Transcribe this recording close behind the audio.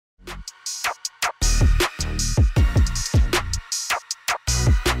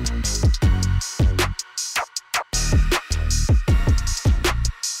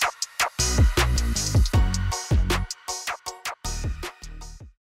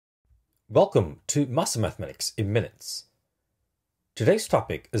Welcome to Master Mathematics in Minutes. Today's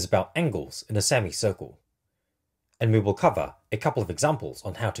topic is about angles in a semicircle, and we will cover a couple of examples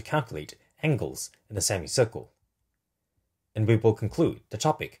on how to calculate angles in a semicircle. And we will conclude the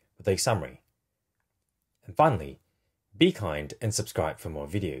topic with a summary. And finally, be kind and subscribe for more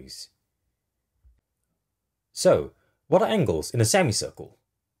videos. So, what are angles in a semicircle?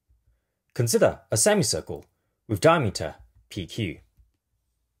 Consider a semicircle with diameter PQ.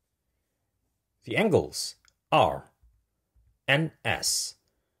 The angles R and S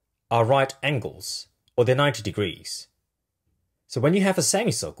are right angles, or they're 90 degrees. So when you have a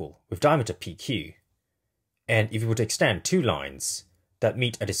semicircle with diameter PQ, and if you were to extend two lines that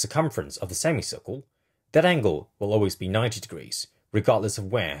meet at the circumference of the semicircle, that angle will always be 90 degrees, regardless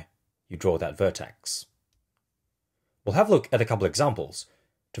of where you draw that vertex. We'll have a look at a couple of examples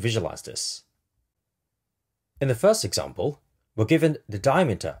to visualize this. In the first example, we're given the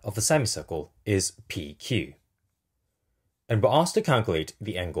diameter of the semicircle is PQ, and we're asked to calculate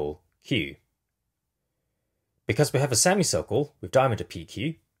the angle Q. Because we have a semicircle with diameter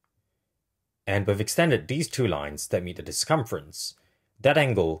PQ, and we've extended these two lines that meet at the circumference, that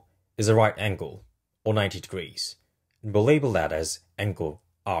angle is a right angle, or 90 degrees, and we'll label that as angle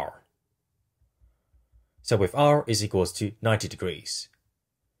R. So if R is equals to 90 degrees,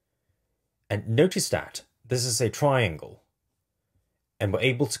 and notice that this is a triangle, and we're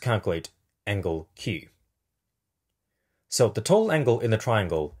able to calculate angle Q. So the total angle in the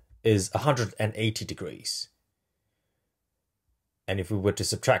triangle is 180 degrees. And if we were to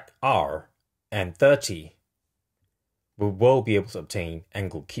subtract R and 30, we will be able to obtain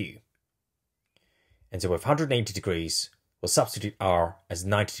angle Q. And so with 180 degrees, we'll substitute R as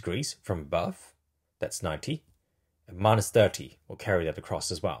 90 degrees from above, that's 90, and minus 30, we'll carry that across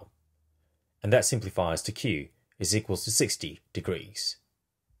as well. And that simplifies to Q is equals to 60 degrees.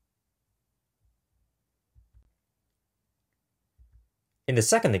 In the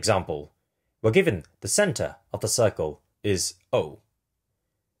second example, we're given the center of the circle is O,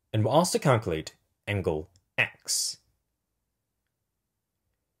 and we're asked to calculate angle X.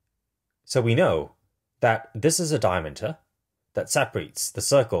 So we know that this is a diameter that separates the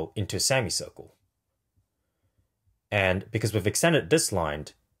circle into a semicircle. And because we've extended this line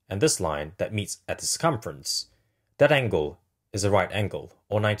and this line that meets at the circumference, that angle is a right angle,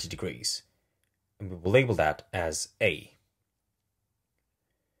 or 90 degrees, and we will label that as A.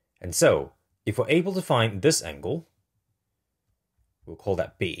 And so, if we're able to find this angle, we'll call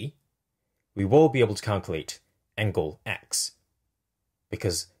that B, we will be able to calculate angle X,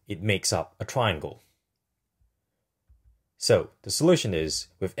 because it makes up a triangle. So, the solution is,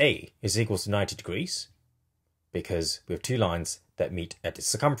 with A is equals to 90 degrees, because we have two lines that meet at the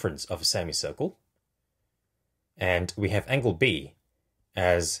circumference of a semicircle, and we have angle B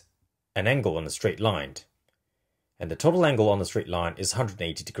as an angle on a straight line, and the total angle on the straight line is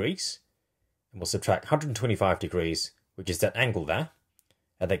 180 degrees, and we'll subtract 125 degrees, which is that angle there,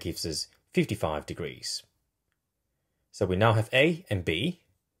 and that gives us 55 degrees. So we now have A and B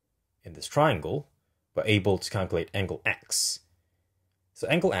in this triangle. We're able to calculate angle X. So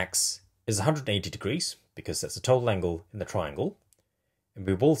angle X is 180 degrees, because that's the total angle in the triangle, and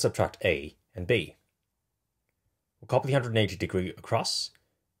we will subtract A and B. We'll copy the 180 degree across.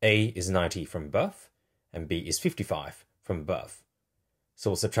 A is 90 from above, and B is 55 from above. So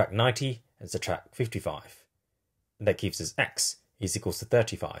we'll subtract 90 and subtract 55, and that gives us X is equals to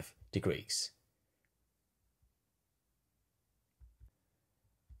 35 degrees.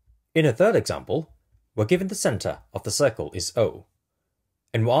 In a third example, we're given the center of the circle is O,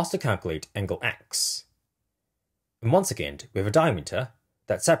 and we're asked to calculate angle X. And once again, we have a diameter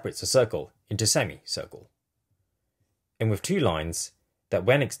that separates a circle into a semicircle, and with two lines that,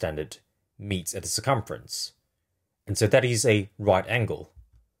 when extended, meets at the circumference, and so that is a right angle,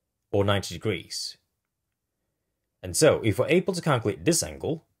 or 90 degrees. And so, if we're able to calculate this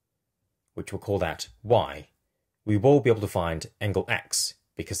angle, which we'll call that Y, we will be able to find angle X,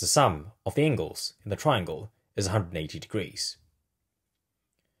 because the sum of the angles in the triangle is 180 degrees.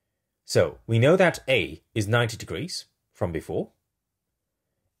 So, we know that A is 90 degrees from before,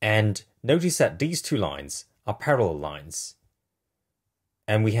 and notice that these two lines are parallel lines,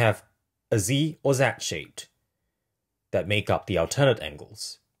 and we have a Z or Z shaped that make up the alternate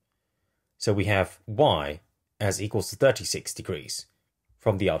angles. So we have Y as equals to 36 degrees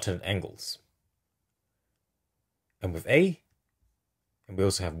from the alternate angles. And with A, and we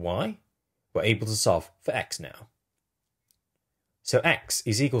also have Y, we're able to solve for X now. So X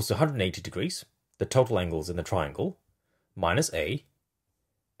is equals to 180 degrees, the total angles in the triangle, minus A,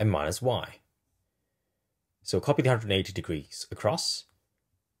 and minus Y. So copy the 180 degrees across,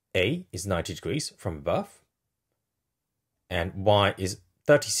 A is 90 degrees from above, and Y is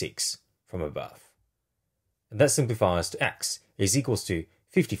 36 from above. And that simplifies to X is equals to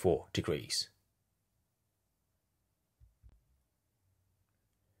 54 degrees.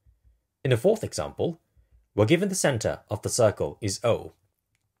 In the fourth example, we're given the center of the circle is O,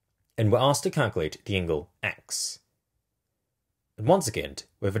 and we're asked to calculate the angle X. And once again,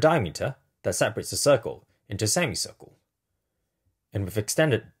 we have a diameter that separates the circle into a semicircle. And we've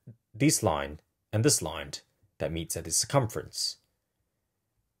extended this line and this line that meets at its circumference.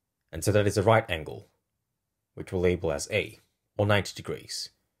 And so that is a right angle, which we'll label as A, or 90 degrees.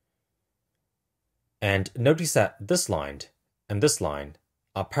 And notice that this line and this line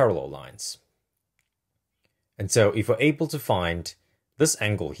are parallel lines. And so if we're able to find this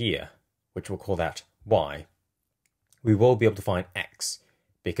angle here, which we'll call that Y, we will be able to find X,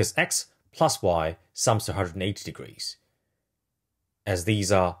 because X plus Y sums to 180 degrees, as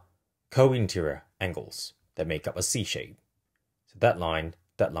these are co-interior angles that make up a C shape. So that line,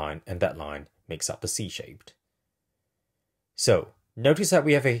 and that line makes up the C shaped. So notice that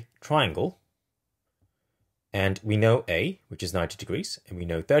we have a triangle, and we know A, which is 90 degrees, and we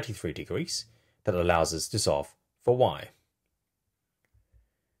know 33 degrees. That allows us to solve for Y.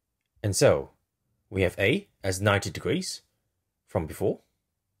 And so we have A as 90 degrees from before,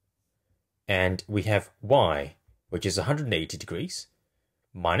 and we have Y, which is 180 degrees,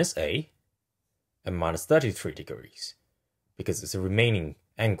 minus A, and minus 33 degrees, because it's a remaining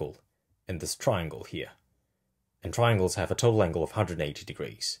angle in this triangle here. And triangles have a total angle of 180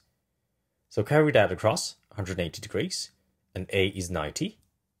 degrees. So carry that across 180 degrees, and A is 90.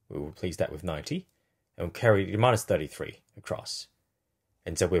 We'll replace that with 90, and we'll carry the minus 33 across.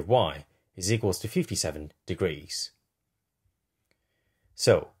 And so with Y is equals to 57 degrees.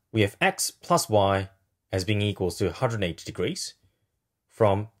 So we have X plus Y as being equals to 180 degrees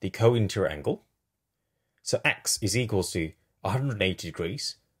from the co-interior angle. So X is equals to 180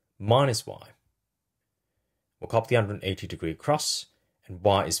 degrees minus Y. We'll copy the 180 degree across, and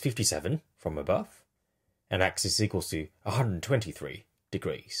Y is 57 from above, and X is equals to 123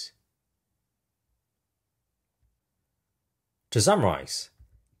 degrees. To summarize,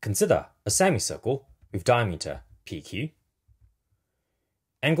 consider a semicircle with diameter PQ.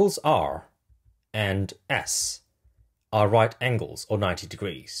 Angles R and S are right angles or 90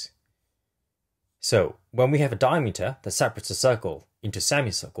 degrees. So when we have a diameter that separates a circle into a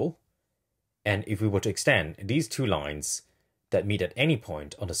semicircle, and if we were to extend these two lines that meet at any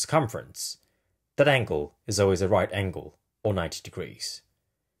point on the circumference, that angle is always a right angle or 90 degrees.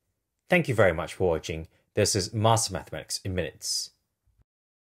 Thank you very much for watching. This is Master Mathematics in Minutes.